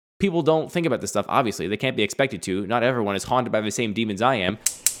people don't think about this stuff, obviously. They can't be expected to. Not everyone is haunted by the same demons I am.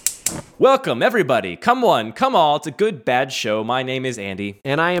 Welcome, everybody. Come one, come all. It's a good, bad show. My name is Andy.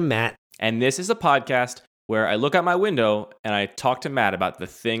 And I am Matt. And this is a podcast where I look out my window and I talk to Matt about the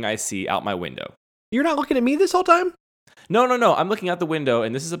thing I see out my window. You're not looking at me this whole time? No. I'm looking out the window,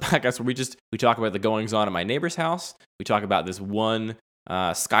 and this is a podcast where we talk about the goings-on at my neighbor's house. We talk about this one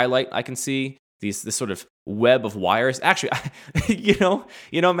skylight I can see, this sort of web of wires. Actually, you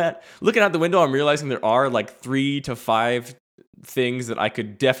know, Matt, looking out the window, I'm realizing there are like 3 to 5 things that I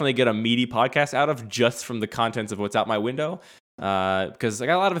could definitely get a meaty podcast out of just from the contents of what's out my window, because I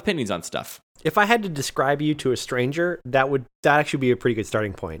got a lot of opinions on stuff. If I had to describe you to a stranger, that actually be a pretty good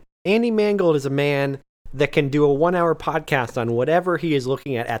starting point. Andy Mangold is a man that can do a 1-hour podcast on whatever he is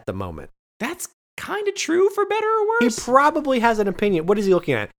looking at the moment. That's kind of true, for better or worse. He probably has an opinion. What is he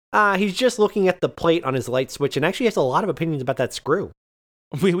looking at? He's just looking at the plate on his light switch and actually has a lot of opinions about that screw.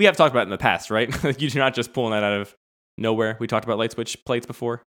 We have talked about it in the past, right? You're not just pulling that out of nowhere. We talked about light switch plates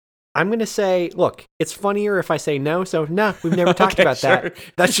before. I'm going to say, look, it's funnier if I say no, so no, we've never talked Okay, about sure. that.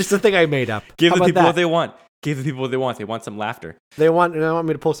 That's just the thing I made up. Give How the about people that? what they want. Give the people what they want. They want some laughter. They want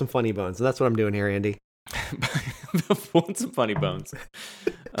me to pull some funny bones, and that's what I'm doing here, Andy. Want some funny bones.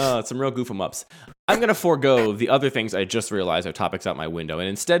 Some real goof 'em ups. I'm going to forego the other things I just realized are topics out my window and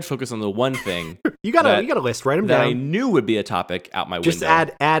instead focus on the one thing You got a list. Write them that down. I knew would be a topic out my Just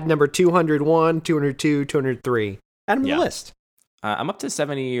window. add number 201, 202, 203. Add them to the list. I'm up to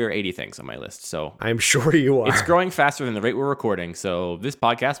 70 or 80 things on my list, so I'm sure you are. it's growing faster than the rate we're recording, so this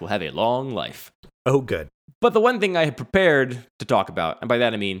podcast will have a long life. Oh, good. But the one thing I had prepared to talk about, and by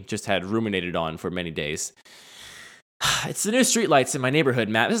that I mean just had ruminated on for many days, it's the new streetlights in my neighborhood,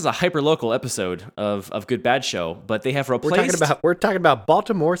 Matt. This is a hyper-local episode of Good Bad Show, but they have replaced... We're talking about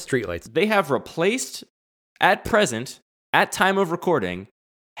Baltimore streetlights. They have replaced, at present, at time of recording,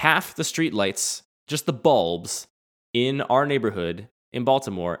 half the streetlights, just the bulbs, in our neighborhood in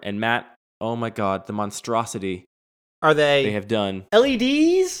Baltimore. And Matt, oh my God, the monstrosity Are they have done.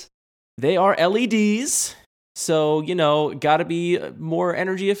 LEDs? They are LEDs, so, gotta be more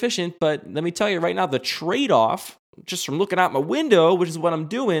energy efficient. But let me tell you right now, the trade-off, just from looking out my window, which is what I'm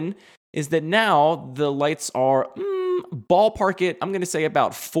doing, is that now the lights are, ballpark it, I'm going to say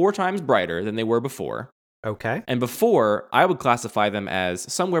about 4 times brighter than they were before. Okay. And before, I would classify them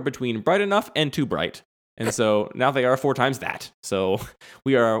as somewhere between bright enough and too bright. And so now they are 4 times that. So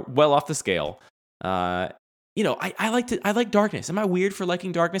we are well off the scale. I like darkness. Am I weird for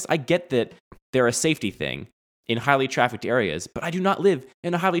liking darkness? I get that they're a safety thing in highly trafficked areas, but I do not live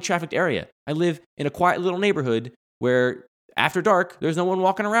in a highly trafficked area. I live in a quiet little neighborhood where after dark, there's no one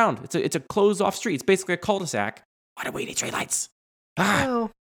walking around. It's a closed off street. It's basically a cul-de-sac. Why do we need streetlights?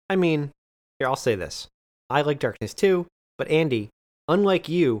 Well, I mean, here, I'll say this. I like darkness too, but Andy, unlike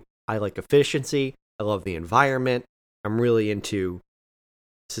you, I like efficiency. I love the environment. I'm really into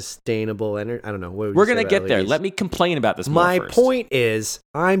sustainable energy. I don't know. We're going to get there. Let me complain about this more first. My point is,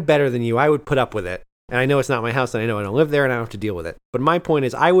 I'm better than you. I would put up with it. And I know it's not my house, and I know I don't live there, and I don't have to deal with it. But my point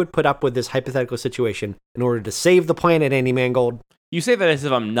is, I would put up with this hypothetical situation in order to save the planet, Andy Mangold. You say that as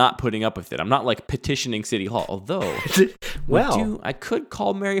if I'm not putting up with it. I'm not like petitioning City Hall, although I could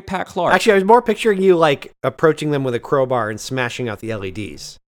call Mary Pat Clark. Actually, I was more picturing you like approaching them with a crowbar and smashing out the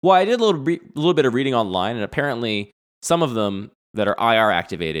LEDs. Well, I did a little bit of reading online, and apparently some of them that are IR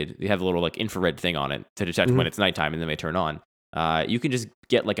activated, they have a little like infrared thing on it to detect when it's nighttime, and then they turn on. You can just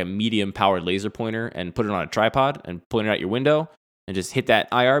get like a medium-powered laser pointer and put it on a tripod and point it out your window and just hit that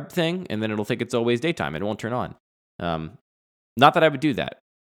IR thing, and then it'll think it's always daytime and it won't turn on. Not that I would do that,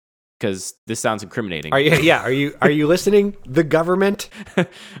 because this sounds incriminating. Are you listening? The government?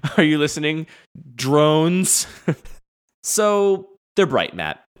 Are you listening? Drones? So they're bright,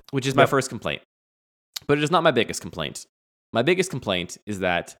 Matt, which is my first complaint. But it is not my biggest complaint. My biggest complaint is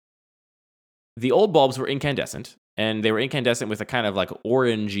that the old bulbs were incandescent, and they were incandescent with a kind of like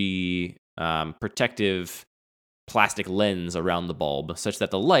orangey protective plastic lens around the bulb, such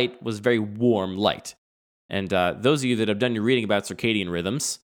that the light was very warm light. And those of you that have done your reading about circadian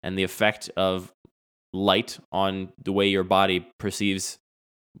rhythms and the effect of light on the way your body perceives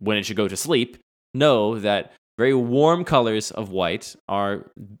when it should go to sleep know that very warm colors of white are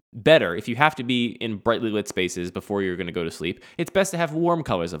better. If you have to be in brightly lit spaces before you're going to go to sleep, it's best to have warm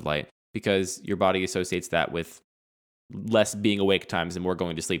colors of light because your body associates that with less being awake times and more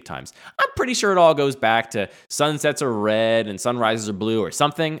going to sleep times. I'm pretty sure it all goes back to sunsets are red and sunrises are blue or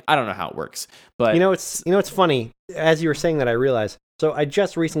something. I don't know how it works, but it's funny. As you were saying that, I realized. So I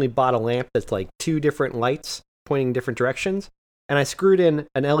just recently bought a lamp that's like 2 different lights pointing different directions, and I screwed in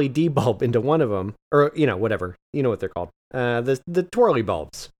an LED bulb into one of them, or whatever, you know what they're called, the twirly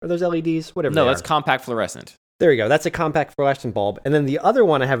bulbs, or those LEDs, whatever. No, they that's are. compact fluorescent. There you go. That's a compact fluorescent bulb, and then the other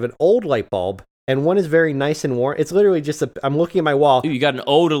one I have an old light bulb, and one is very nice and warm. It's literally just I'm looking at my wall. Ooh, you got an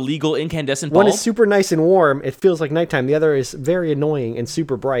old illegal incandescent bulb? One is super nice and warm. It feels like nighttime. The other is very annoying and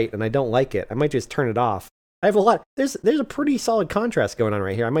super bright, and I don't like it. I might just turn it off. I have a lot. There's a pretty solid contrast going on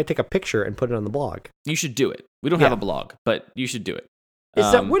right here. I might take a picture and put it on the blog. You should do it. We don't have a blog, but you should do it.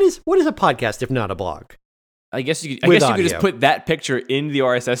 What is a podcast if not a blog? I guess you could just put that picture in the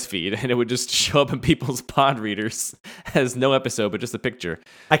RSS feed, and it would just show up in people's pod readers as no episode, but just a picture.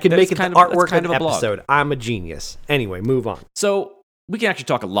 I could make it the artwork kind of a episode. blog. I'm a genius. Anyway, move on. So we can actually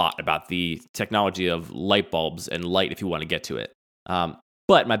talk a lot about the technology of light bulbs and light if you want to get to it.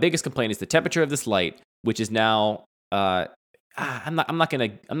 But my biggest complaint is the temperature of this light, which is now. I'm not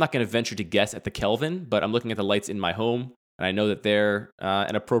gonna venture to guess at the Kelvin, but I'm looking at the lights in my home. And I know that they're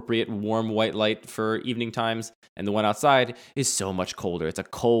an appropriate warm white light for evening times. And the one outside is so much colder. It's a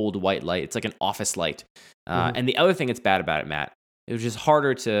cold white light. It's like an office light. And the other thing that's bad about it, Matt, it was just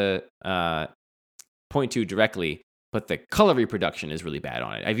harder to point to directly, but the color reproduction is really bad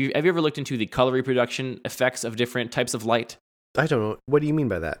on it. Have you ever looked into the color reproduction effects of different types of light? I don't know. What do you mean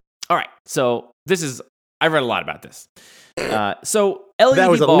by that? All right. So I've read a lot about this. So LED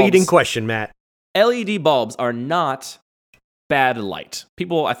that was bulbs, a leading question, Matt. LED bulbs are not bad light.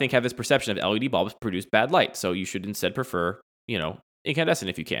 People, I think, have this perception of LED bulbs produce bad light, so you should instead prefer, incandescent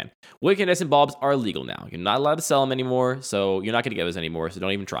if you can. Well, incandescent bulbs are illegal now. You're not allowed to sell them anymore, so you're not going to get those anymore, so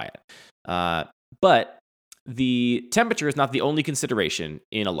don't even try it. But the temperature is not the only consideration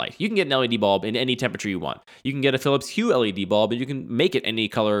in a light. You can get an LED bulb in any temperature you want. You can get a Philips Hue LED bulb, and you can make it any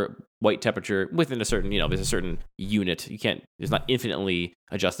color white temperature within a certain, there's a certain unit. It's not infinitely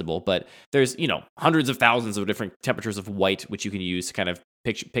adjustable, but there's, hundreds of thousands of different temperatures of white, which you can use to kind of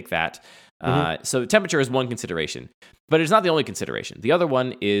pick that. So temperature is one consideration, but it's not the only consideration. The other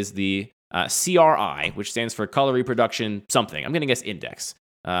one is the CRI, which stands for color reproduction something. I'm going to guess index.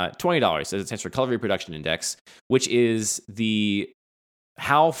 $20 says it stands for color reproduction index, which is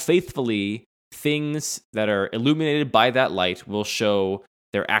how faithfully things that are illuminated by that light will show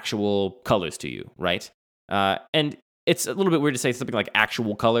their actual colors to you, right? And it's a little bit weird to say something like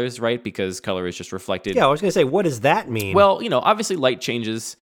actual colors, right? Because color is just reflected. Yeah, I was going to say, what does that mean? Well, obviously light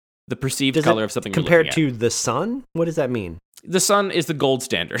changes the perceived color of something compared to the sun. What does that mean? The sun is the gold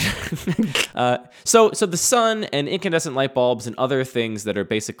standard. So the sun and incandescent light bulbs and other things that are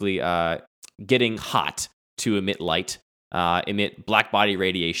basically getting hot to emit light, emit black body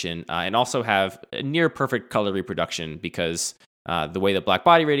radiation, and also have a near perfect color reproduction because the way that black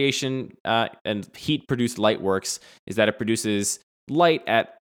body radiation and heat-produced light works is that it produces light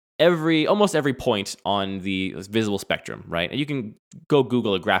at almost every point on the visible spectrum, right? And you can go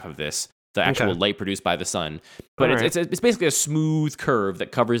Google a graph of this, the actual light produced by the sun. But it's basically a smooth curve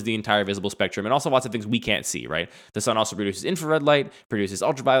that covers the entire visible spectrum and also lots of things we can't see, right? The sun also produces infrared light, produces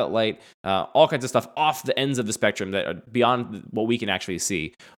ultraviolet light, all kinds of stuff off the ends of the spectrum that are beyond what we can actually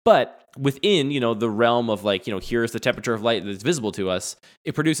see. But within, the realm of here's the temperature of light that's visible to us,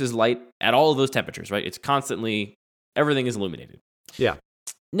 it produces light at all of those temperatures, right? It's constantly, everything is illuminated. Yeah.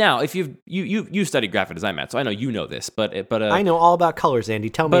 Now, if you studied graphic design, Matt, so I know you know this, but I know all about colors, Andy.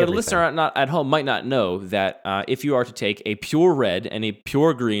 Tell me everything. But a listener at home might not know that if you are to take a pure red and a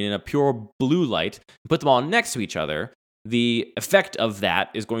pure green and a pure blue light, and put them all next to each other, the effect of that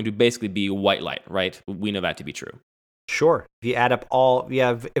is going to basically be white light, right? We know that to be true. Sure. If you add up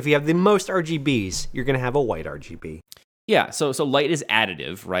if you have the most RGBs, you're going to have a white RGB. Yeah, so light is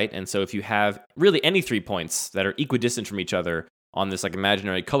additive, right? And so if you have really any 3 points that are equidistant from each other on this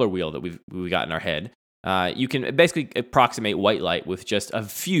imaginary color wheel that we got in our head, you can basically approximate white light with just a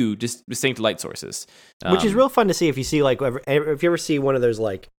few distinct light sources, which is real fun to see. If you see if you ever see one of those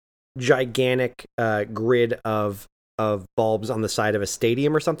gigantic grid of bulbs on the side of a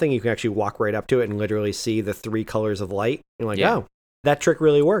stadium or something, you can actually walk right up to it and literally see the 3 colors of light. You're oh, that trick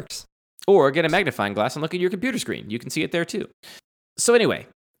really works. Or get a magnifying glass and look at your computer screen. You can see it there too. So anyway,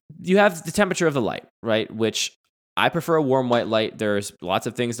 you have the temperature of the light, right? Which I prefer a warm white light. There's lots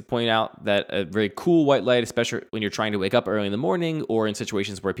of things to point out that a very cool white light, especially when you're trying to wake up early in the morning or in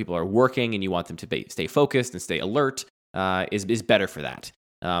situations where people are working and you want them to stay focused and stay alert, is better for that.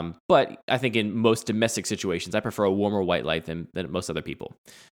 But I think in most domestic situations, I prefer a warmer white light than most other people.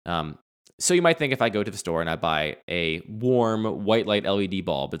 So you might think if I go to the store and I buy a warm white light LED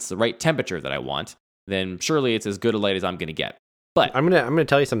bulb, it's the right temperature that I want, then surely it's as good a light as I'm going to get. But I'm gonna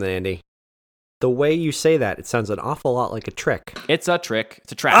tell you something, Andy. The way you say that, it sounds an awful lot like a trick. It's a trick.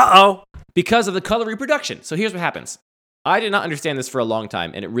 It's a trap. Uh-oh! Because of the color reproduction. So here's what happens. I did not understand this for a long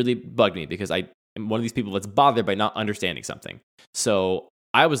time, and it really bugged me because I am one of these people that's bothered by not understanding something. So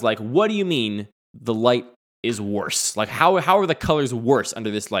I was like, what do you mean the light is worse? Like, how are the colors worse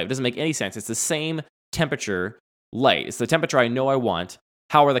under this light? It doesn't make any sense. It's the same temperature light. It's the temperature I know I want.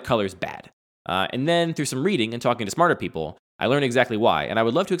 How are the colors bad? And then through some reading and talking to smarter people, I learned exactly why. And I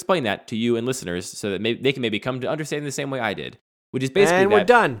would love to explain that to you and listeners so that they can maybe come to understand the same way I did, which is basically And we're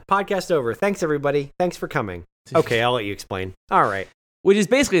done. Podcast over. Thanks, everybody. Thanks for coming. Okay, I'll let you explain. All right. Which is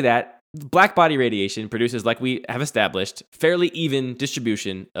basically that black body radiation produces, like we have established, fairly even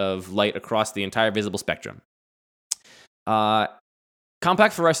distribution of light across the entire visible spectrum.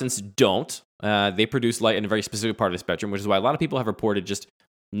 Compact fluorescents don't. They produce light in a very specific part of the spectrum, which is why a lot of people have reported just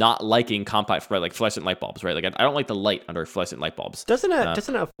not liking fluorescent light bulbs, right? Like I don't like the light under fluorescent light bulbs. Doesn't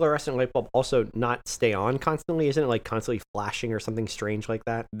a fluorescent light bulb also not stay on constantly? Isn't it like constantly flashing or something strange like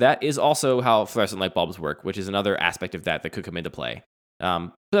that? That is also how fluorescent light bulbs work, which is another aspect of that could come into play.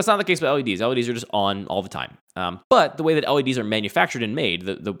 But that's not the case with LEDs. LEDs are just on all the time. But the way that LEDs are manufactured and made,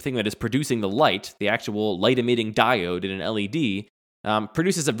 the thing that is producing the light, the actual light-emitting diode in an LED,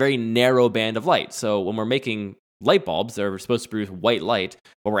 produces a very narrow band of light. So when we're making light bulbs that are supposed to produce white light,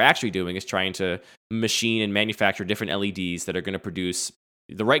 what we're actually doing is trying to machine and manufacture different LEDs that are going to produce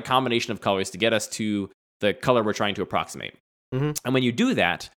the right combination of colors to get us to the color we're trying to approximate. Mm-hmm. And when you do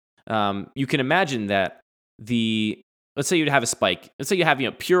that, you can imagine that let's say you'd have a spike. Let's say you have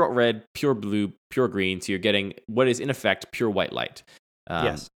pure red, pure blue, pure green, so you're getting what is in effect pure white light.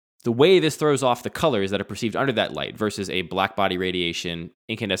 Yes. The way this throws off the colors that are perceived under that light versus a black body radiation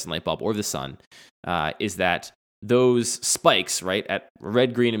incandescent light bulb or the sun is that those spikes, right, at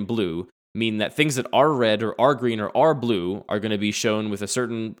red, green, and blue mean that things that are red or are green or are blue are going to be shown with a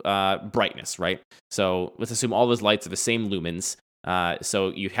certain brightness, right? So let's assume all those lights are the same lumens. So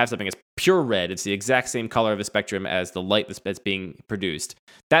you have something as pure red. It's the exact same color of the spectrum as the light that's being produced.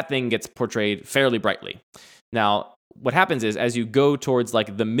 That thing gets portrayed fairly brightly. Now, what happens is as you go towards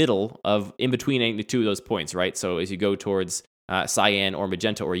like the middle of in between the two of those points, right? So as you go towards cyan or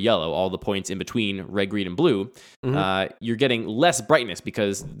magenta or yellow, all the points in between red, green, and blue, you're getting less brightness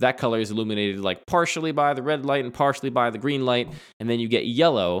because that color is illuminated like partially by the red light and partially by the green light, and then you get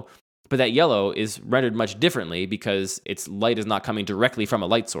yellow. But that yellow is rendered much differently because its light is not coming directly from a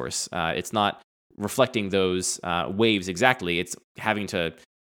light source. It's not reflecting those waves exactly. It's having to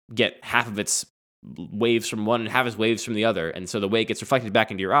get half of its waves from one and half its waves from the other. And so the way it gets reflected back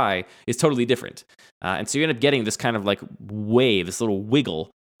into your eye is totally different. And so you end up getting this kind of like wave, this little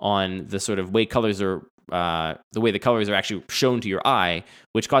wiggle on the sort of way colors are, the way the colors are actually shown to your eye,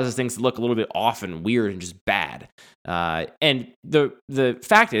 which causes things to look a little bit off and weird and just bad. And the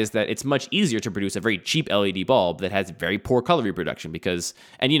fact is that it's much easier to produce a very cheap LED bulb that has very poor color reproduction because,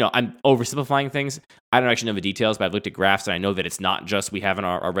 and I'm oversimplifying things. I don't actually know the details, but I've looked at graphs and I know that it's not just we have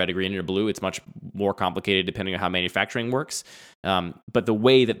our red, a green, and a blue. It's much more complicated depending on how manufacturing works. But the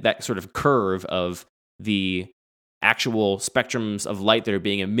way that sort of curve of the actual spectrums of light that are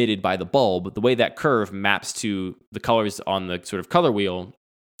being emitted by the bulb, the way that curve maps to the colors on the sort of color wheel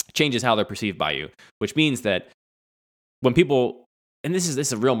changes how they're perceived by you, which means that when people, and this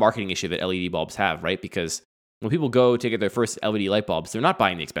is a real marketing issue that LED bulbs have, right? Because when people go to get their first LED light bulbs, they're not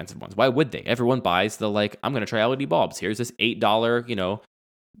buying the expensive ones. Why would they? Everyone buys the I'm going to try LED bulbs. Here's this $8,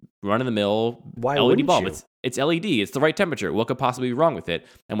 run-of-the-mill LED bulb. It's LED. It's the right temperature. What could possibly be wrong with it?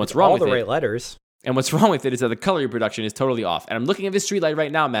 And what's wrong with it? All the right letters. And what's wrong with it is that the color reproduction is totally off. And I'm looking at this street light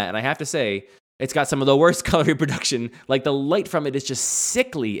right now, Matt, and I have to say, it's got some of the worst color reproduction. Like, the light from it is just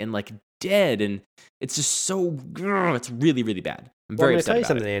sickly and, dead, and it's just so... It's really, really bad. I'm very upset about it. I'm going to tell you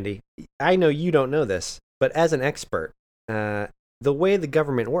something, Andy. I know you don't know this, but as an expert, the way the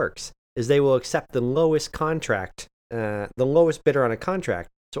government works is they will accept the lowest contract, the lowest bidder on a contract.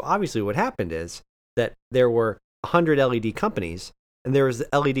 So obviously what happened is that there were 100 LED companies, and there was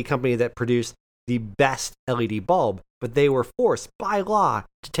the LED company that produced the best LED bulb, but they were forced by law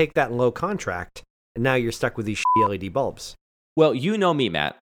to take that low contract, and now you're stuck with these shitty LED bulbs. Well, you know me,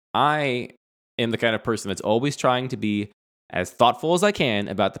 Matt. I am the kind of person that's always trying to be as thoughtful as I can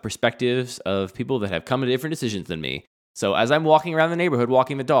about the perspectives of people that have come to different decisions than me. So as I'm walking around the neighborhood,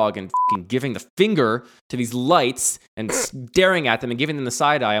 walking the dog, and giving the finger to these lights and staring at them and giving them the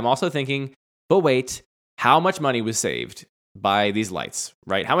side eye, I'm also thinking, but wait, how much money was saved by these lights,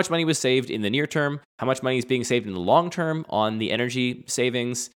 right? How much money was saved in the near term? How much money is being saved in the long term on the energy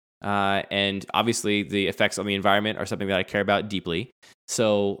savings? And obviously the effects on the environment are something that I care about deeply.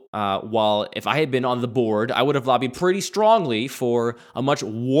 So while if I had been on the board, I would have lobbied pretty strongly for a much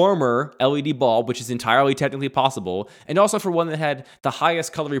warmer LED bulb, which is entirely technically possible, and also for one that had the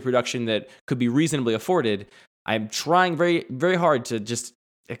highest color reproduction that could be reasonably afforded. I'm trying very, very hard to just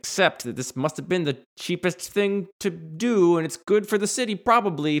accept that this must have been the cheapest thing to do, and it's good for the city,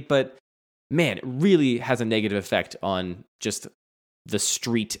 probably, but man, it really has a negative effect on just the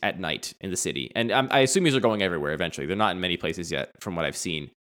street at night in the city. And I assume these are going everywhere eventually. They're not in many places yet, from what I've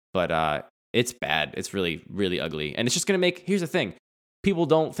seen. But it's bad. It's really, really ugly. And it's just going to make... Here's the thing. People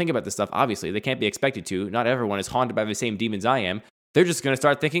don't think about this stuff, obviously. They can't be expected to. Not everyone is haunted by the same demons I am. They're just going to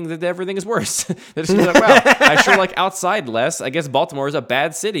start thinking that everything is worse. They're just going to be like, wow, I sure like outside less. I guess Baltimore is a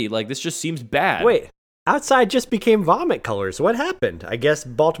bad city. Like, this just seems bad. Wait, outside just became vomit colors. What happened? I guess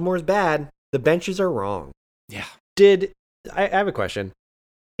Baltimore's bad. The benches are wrong. Yeah. I have a question.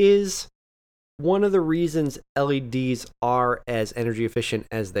 Is one of the reasons LEDs are as energy efficient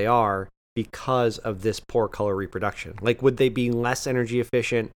as they are because of this poor color reproduction? Like, would they be less energy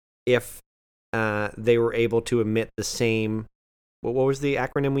efficient if they were able to emit the same... What was the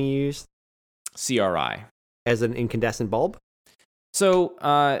acronym we used? CRI. As an incandescent bulb? So,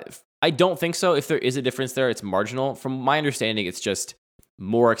 I don't think so. If there is a difference there, it's marginal. From my understanding, it's just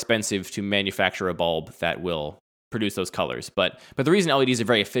more expensive to manufacture a bulb that will produce those colors. But the reason LEDs are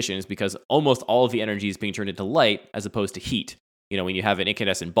very efficient is because almost all of the energy is being turned into light as opposed to heat. You know, when you have an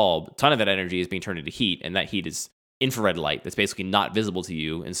incandescent bulb, a ton of that energy is being turned into heat, and that heat is infrared light that's basically not visible to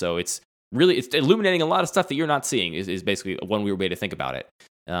you. And so it's illuminating a lot of stuff that you're not seeing is basically one weird way to think about it.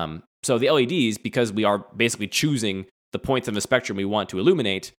 So the LEDs, because we are basically choosing the points of the spectrum we want to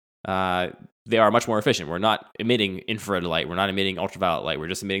illuminate, they are much more efficient. We're not emitting infrared light. We're not emitting ultraviolet light. We're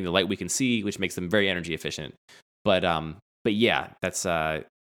just emitting the light we can see, which makes them very energy efficient. But yeah, that's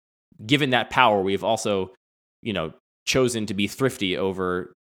given that power, we've also, chosen to be thrifty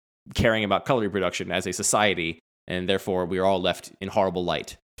over caring about color reproduction as a society, and therefore we are all left in horrible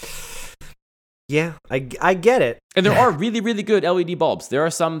light. Yeah, I get it. And there are really, really good LED bulbs. There are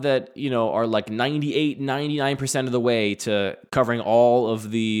some that, are like 98, 99% of the way to covering all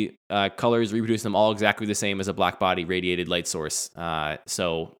of the colors, reproducing them all exactly the same as a black body radiated light source.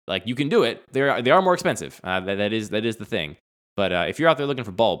 So, like, you can do it. They are more expensive. That is the thing. But if you're out there looking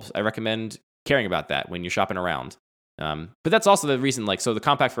for bulbs, I recommend caring about that when you're shopping around. But that's also the reason, so the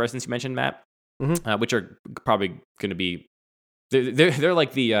compact fluorescents you mentioned, Matt, which are probably going to be... They're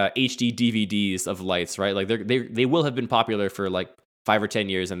like the HD DVDs of lights, right? Like they will have been popular for like 5 or 10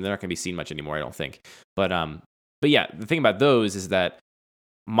 years, and they're not going to be seen much anymore, I don't think. But yeah, the thing about those is that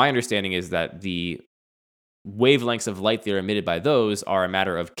my understanding is that the wavelengths of light that are emitted by those are a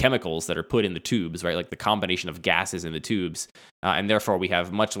matter of chemicals that are put in the tubes, right? Like the combination of gases in the tubes, and therefore we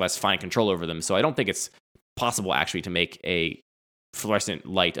have much less fine control over them. So I don't think it's possible actually to make a fluorescent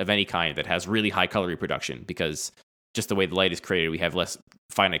light of any kind that has really high color reproduction, because just the way the light is created, we have less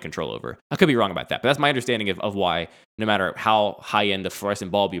finite control over. I could be wrong about that, but that's my understanding of why, no matter how high-end a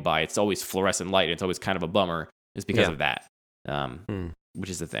fluorescent bulb you buy, it's always fluorescent light. It's always kind of a bummer, is because of that, which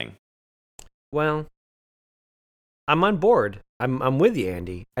is the thing. Well, I'm on board. I'm with you,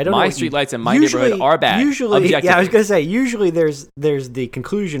 Andy. I don't my know streetlights in my neighborhood are bad. Usually, yeah, I was gonna say. Usually, there's the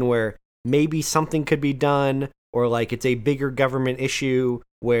conclusion where maybe something could be done, or like it's a bigger government issue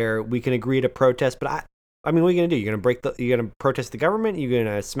where we can agree to protest. But I mean, what are you going to do? You're going to protest the government? You're going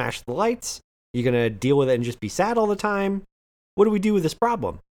to smash the lights? You're going to deal with it and just be sad all the time? What do we do with this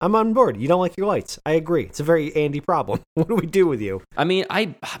problem? I'm on board. You don't like your lights. I agree. It's a very Andy problem. What do we do with you? I mean,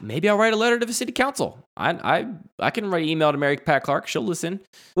 maybe I'll write a letter to the city council. I can write an email to Mary Pat Clark. She'll listen.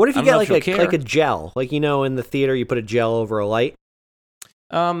 What if you get like a gel? Like, in the theater, you put a gel over a light?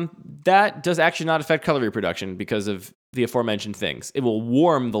 That does actually not affect color reproduction because of the aforementioned things. It will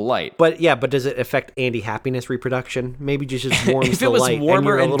warm the light. But does it affect Andy happiness reproduction? Maybe just warms if the it was light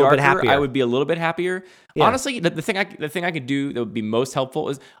warmer and, and a little darker, bit happier. I would be a little bit happier. Yeah. Honestly, the thing I could do that would be most helpful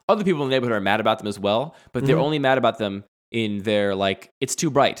is other people in the neighborhood are mad about them as well, but they're only mad about them in their it's too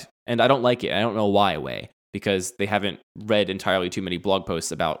bright, and I don't like it. I don't know why way, because they haven't read entirely too many blog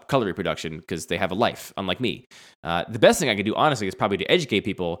posts about color reproduction because they have a life, unlike me. The best thing I could do, honestly, is probably to educate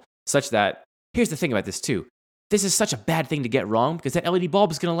people such that, here's the thing about this too. This is such a bad thing to get wrong because that LED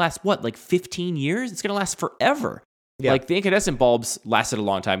bulb is going to last, 15 years? It's going to last forever. Yeah. Like the incandescent bulbs lasted a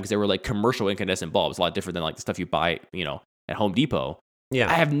long time because they were like commercial incandescent bulbs, a lot different than like the stuff you buy, at Home Depot. Yeah.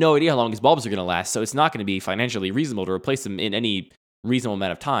 I have no idea how long these bulbs are going to last, so it's not going to be financially reasonable to replace them in any reasonable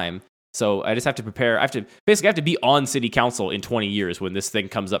amount of time. So I just have to prepare. I have to be on city council in 20 years when this thing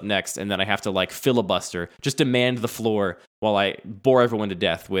comes up next, and then I have to filibuster, just demand the floor while I bore everyone to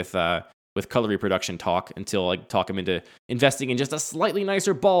death with color reproduction talk until I talk them into investing in just a slightly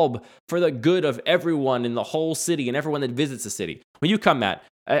nicer bulb for the good of everyone in the whole city and everyone that visits the city. When you come, Matt,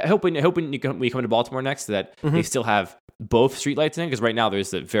 I hope when you come to Baltimore next that they still have both streetlights in, because right now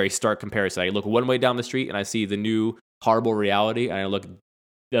there's a very stark comparison. I look one way down the street and I see the new horrible reality, and I look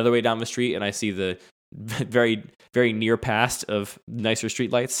the other way down the street and I see the very, very near past of nicer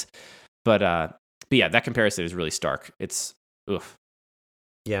streetlights. But yeah, that comparison is really stark. It's oof.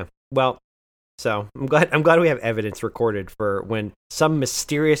 Yeah. Well, so I'm glad we have evidence recorded for when some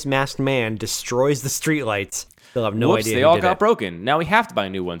mysterious masked man destroys the streetlights. They'll have no idea. They all got broken. Now we have to buy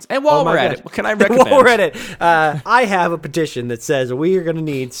new ones. And while we're at it, what can I recommend? While we're at it, I have a petition that says we are going to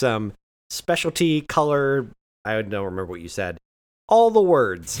need some specialty color. I don't remember what you said. All the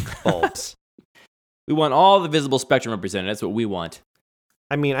words bulbs. We want all the visible spectrum represented. That's what we want.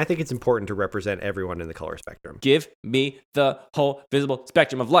 I mean, I think it's important to represent everyone in the color spectrum. Give me the whole visible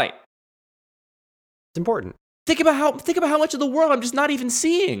spectrum of light. It's important. Think about how much of the world I'm just not even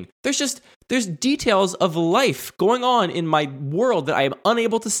seeing. There's details of life going on in my world that I am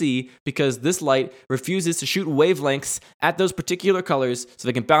unable to see because this light refuses to shoot wavelengths at those particular colors so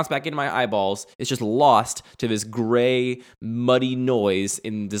they can bounce back into my eyeballs. It's just lost to this gray, muddy noise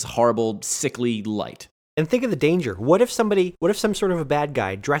in this horrible, sickly light. And think of the danger. What if some sort of a bad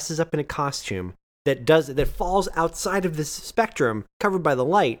guy dresses up in a costume that falls outside of this spectrum covered by the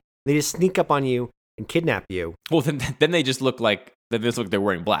light? They just sneak up on you and kidnap you. Well, then they just look like they're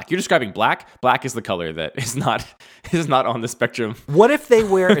wearing black. You're describing black. Black is the color that is not on the spectrum. What if they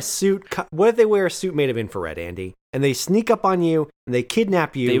wear a suit? What if they wear a suit made of infrared, Andy, and they sneak up on you and they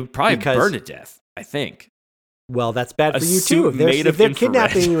kidnap you? They would probably burn to death, I think. Well, that's bad for you too. If they're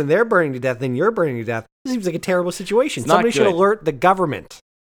kidnapping you and they're burning to death, then you're burning to death. This seems like a terrible situation. Somebody should alert the government.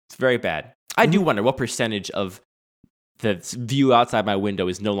 It's very bad. I do wonder what percentage of the view outside my window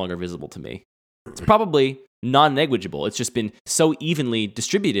is no longer visible to me. It's probably non-negligible. It's just been so evenly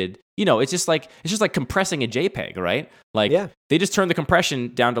distributed. You know, it's just like compressing a JPEG, right? Like they just turn the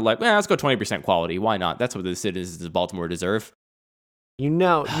compression down to let's go 20% quality. Why not? That's what the citizens of Baltimore deserve. You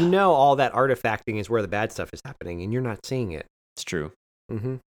know all that artifacting is where the bad stuff is happening, and you're not seeing it. It's true.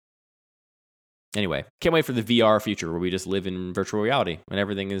 Mm-hmm. Anyway, can't wait for the VR future where we just live in virtual reality and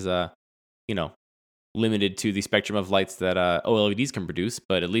everything is, limited to the spectrum of lights that OLEDs can produce,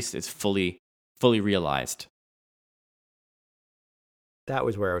 but at least it's fully realized. That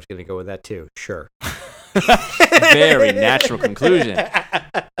was where I was going to go with that too. Sure. Very natural conclusion.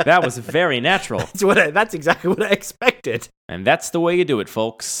 That was very natural. That's exactly what I expected. And that's the way you do it,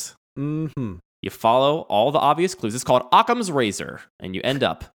 folks. Mm-hmm. You follow all the obvious clues. It's called Occam's razor, and you end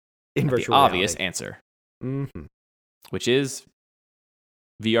up in at the obvious answer, mm-hmm. which is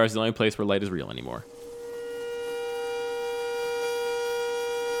VR is the only place where light is real anymore.